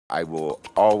I will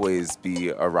always be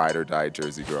a ride or die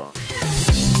Jersey girl.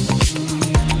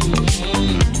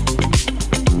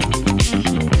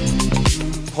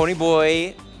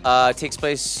 Ponyboi takes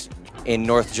place in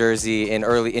North Jersey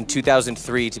in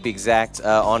 2003 to be exact,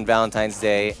 on Valentine's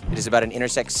Day. It is about an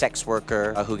intersex sex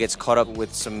worker who gets caught up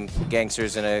with some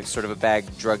gangsters and a sort of a bag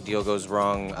drug deal goes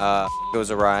wrong, goes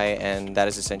awry, and that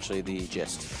is essentially the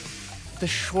gist. The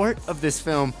short of this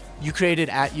film you created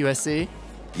at USC?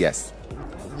 Yes.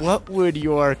 What would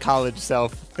your college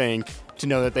self think to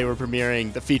know that they were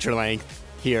premiering the feature length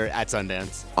here at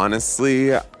Sundance?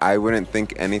 Honestly, I wouldn't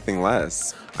think anything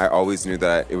less. I always knew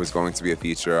that it was going to be a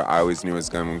feature. I always knew it was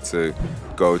going to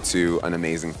go to an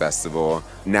amazing festival.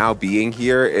 Now being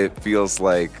here, it feels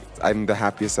like I'm the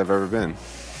happiest I've ever been.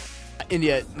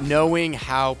 Indya, knowing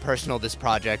how personal this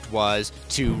project was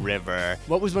to River,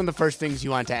 what was one of the first things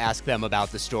you wanted to ask them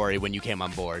about the story when you came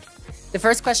on board? The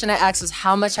first question I asked was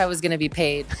how much I was going to be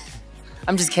paid.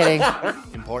 I'm just kidding.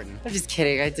 Important. I'm just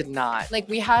kidding. I did not. Like,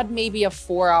 we had maybe a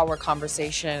 4-hour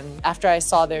conversation after I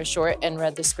saw their short and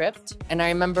read the script. And I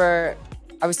remember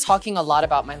I was talking a lot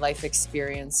about my life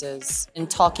experiences and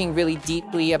talking really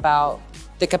deeply about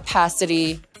the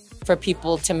capacity for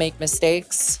people to make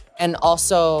mistakes and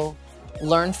also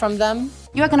learn from them.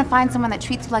 You are going to find someone that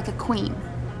treats you like a queen.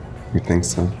 You think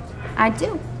so? I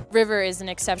do. River is an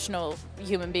exceptional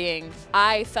human being.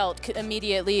 I felt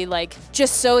immediately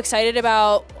just so excited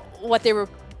about what they were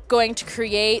going to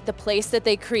create, the place that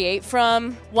they create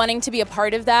from, wanting to be a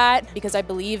part of that because I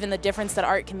believe in the difference that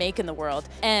art can make in the world.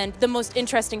 And the most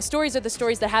interesting stories are the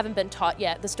stories that haven't been taught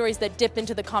yet, the stories that dip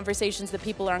into the conversations that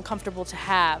people are uncomfortable to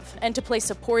have. And to play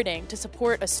supporting, to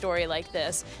support a story like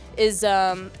this is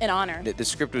an honor. The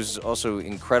script was also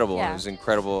incredible. Yeah. It was an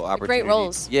incredible opportunity. Great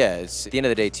roles. Yeah, it's at the end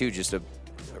of the day too, just a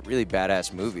really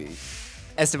badass movie.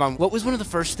 Esteban, what was one of the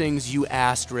first things you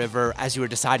asked River as you were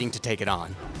deciding to take it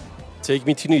on? Take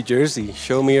me to New Jersey,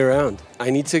 show me around.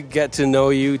 I need to get to know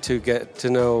you, to get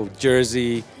to know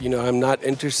Jersey. You know, I'm not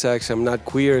intersex, I'm not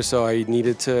queer, so I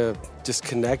needed to just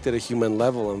connect at a human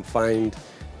level and find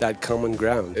that common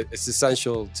ground. It's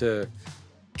essential to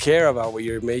care about what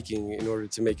you're making in order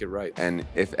to make it right. And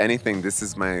if anything, this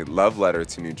is my love letter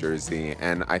to New Jersey.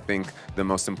 And I think the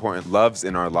most important loves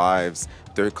in our lives,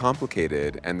 they're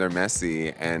complicated and they're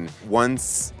messy. And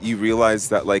once you realize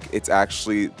that it's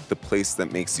actually the place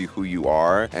that makes you who you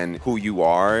are, and who you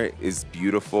are is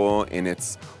beautiful in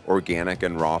its organic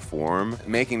and raw form.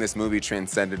 Making this movie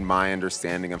transcended my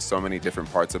understanding of so many different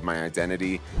parts of my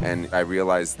identity. And I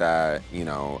realized that,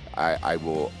 I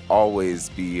will always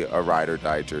be a ride or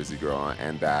die Jersey girl,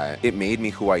 and that it made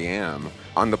me who I am.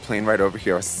 On the plane ride over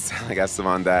here, I was telling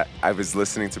Esteban that I was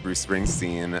listening to Bruce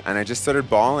Springsteen, and I just started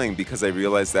bawling because I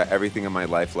realized that everything in my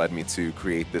life led me to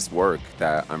create this work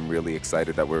that I'm really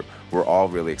excited, that we're all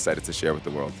really excited to share with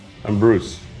the world. I'm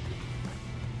Bruce.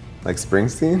 Like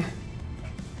Springsteen?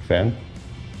 Fan?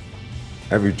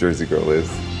 Every Jersey girl is.